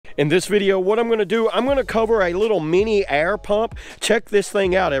In this video, what I'm gonna do, I'm gonna cover a little mini air pump. Check this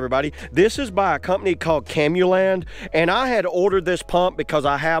thing out, everybody. This is by a company called Camuland, and I had ordered this pump because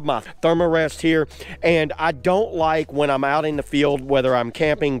I have my Thermarest here, and I don't like when I'm out in the field, whether I'm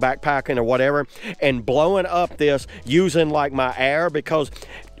camping, backpacking, or whatever, and blowing up this using like my air, because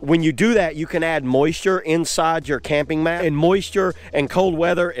when you do that, you can add moisture inside your camping mat, and moisture and cold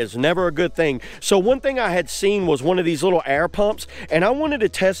weather is never a good thing. So one thing I had seen was one of these little air pumps, and I wanted to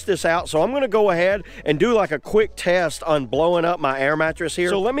test this out. So I'm gonna go ahead and do like a quick test on blowing up my air mattress here.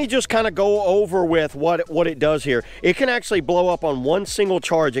 So let me just kind of go over with what it does here. It can actually blow up on one single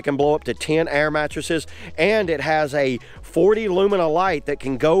charge. It can blow up to 10 air mattresses, and it has a 40 lumina light that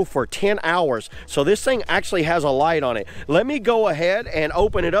can go for 10 hours. So this thing actually has a light on it. Let me go ahead and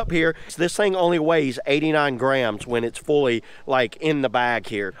open it up here. This thing only weighs 89 grams when it's fully like in the bag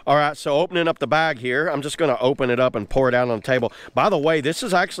here. All right, so opening up the bag here, I'm just gonna open it up and pour it out on the table. By the way, this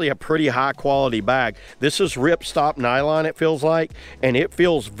is actually a pretty high quality bag. This is ripstop nylon, it feels like, and it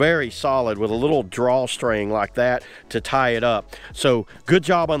feels very solid with a little drawstring like that to tie it up. So good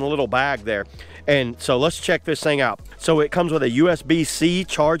job on the little bag there. And so let's check this thing out. So it comes with a USB-C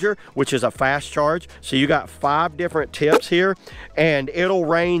charger, which is a fast charge. So you got 5 different tips here, and it'll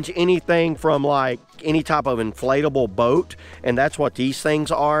range anything from like any type of inflatable boat, and that's what these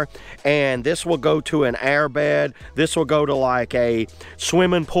things are. And this will go to an airbed. This will go to like a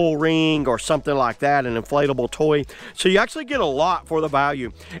swimming pool ring or something like that, an inflatable toy. So you actually get a lot for the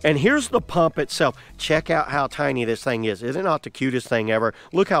value. And here's the pump itself. Check out how tiny this thing is. Is it not the cutest thing ever?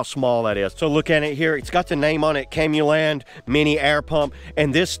 Look how small that is. So look at it here. It's got the name on it, Camuland mini air pump.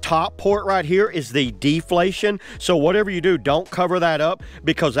 And this top port right here is the deflation. So whatever you do, don't cover that up,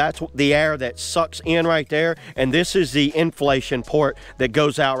 because that's the air that sucks in right there. And this is the inflation port that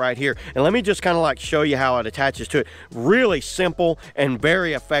goes out right here. And let me just kind of like show you how it attaches to it. Really simple and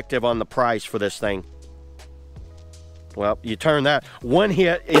very effective on the price for this thing. Well, you turn that. One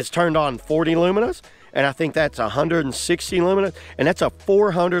hit is turned on 40 luminas, and I think that's 160 luminas, and that's a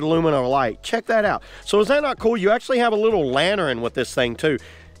 400 lumina light. Check that out. So is that not cool? You actually have a little lantern with this thing too.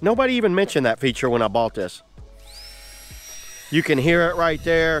 Nobody even mentioned that feature when I bought this. You can hear it right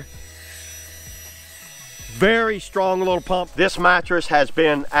there. Very strong little pump. This mattress has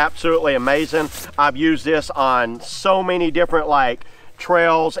been absolutely amazing. I've used this on so many different like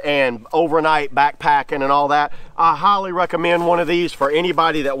trails and overnight backpacking and all that. I highly recommend one of these for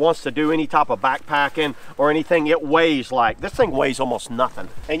anybody that wants to do any type of backpacking or anything. It weighs like, this thing weighs almost nothing.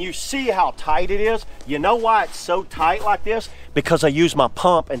 And you see how tight it is. You know why it's so tight like this? Because I used my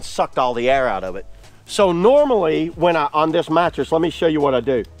pump and sucked all the air out of it. So normally when on this mattress, let me show you what I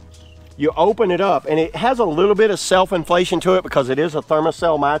do. You open it up, and it has a little bit of self-inflation to it because it is a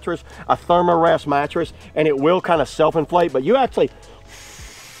Thermacell mattress, a Thermarest mattress, and it will kind of self-inflate, but you actually,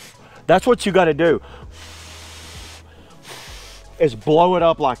 that's what you got to do, is blow it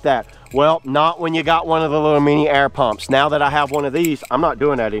up like that. Well, not when you got one of the little mini air pumps. Now that I have one of these, I'm not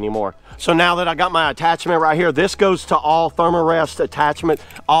doing that anymore. So now that I got my attachment right here, this goes to all Thermarest attachment,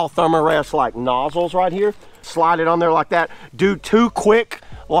 all Thermarest like nozzles right here. Slide it on there like that. Do 2 quick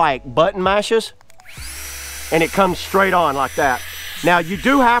like button mashes, and it comes straight on like that. Now you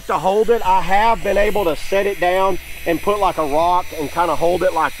do have to hold it. I have been able to set it down and put like a rock and kind of hold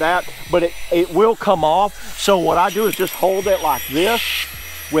it like that, but it will come off. So what I do is just hold it like this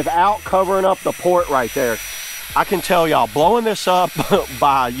without covering up the port right there. I can tell y'all, blowing this up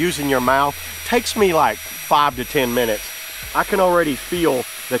by using your mouth takes me like 5 to 10 minutes. I can already feel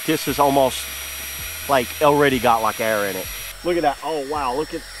that this is almost like already got like air in it. Look at that. Oh wow,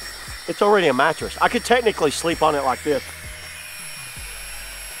 look at, it's already a mattress. I could technically sleep on it like this.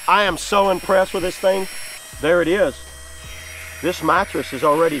 I am so impressed with this thing. There it is. This mattress is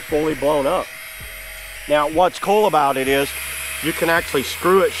already fully blown up. Now what's cool about it is you can actually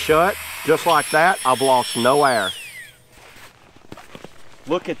screw it shut just like that. I've lost no air.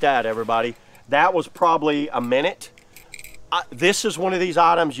 Look at that, everybody. That was probably a minute. This is one of these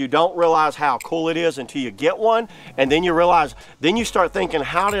items you don't realize how cool it is until you get one, and then you realize, then you start thinking,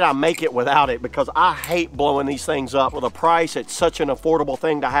 how did I make it without it? Because I hate blowing these things up. For the price, it's such an affordable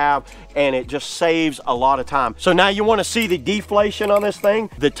thing to have, and it just saves a lot of time. So now you want to see the deflation on this thing.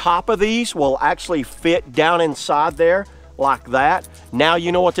 The top of these will actually fit down inside there like that. Now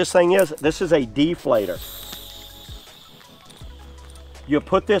you know what this thing is. This is a deflator. You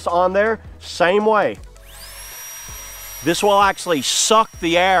put this on there, same way. This will actually suck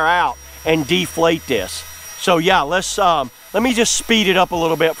the air out and deflate this. So yeah, let me just speed it up a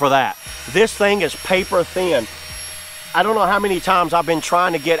little bit for that. This thing is paper thin. I don't know how many times I've been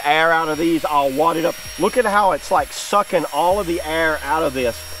trying to get air out of these. I'll wad it up. Look at how it's like sucking all of the air out of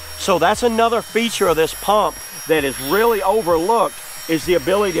this. So that's another feature of this pump that is really overlooked, is the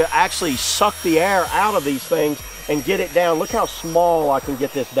ability to actually suck the air out of these things and get it down. Look how small I can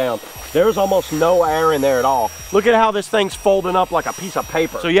get this down. There's almost no air in there at all. Look at how this thing's folding up like a piece of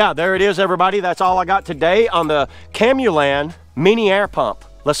paper. So yeah, there it is, everybody. That's all I got today on the Camulan mini air pump.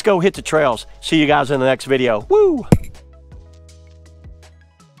 Let's go hit the trails. See you guys in the next video. Woo!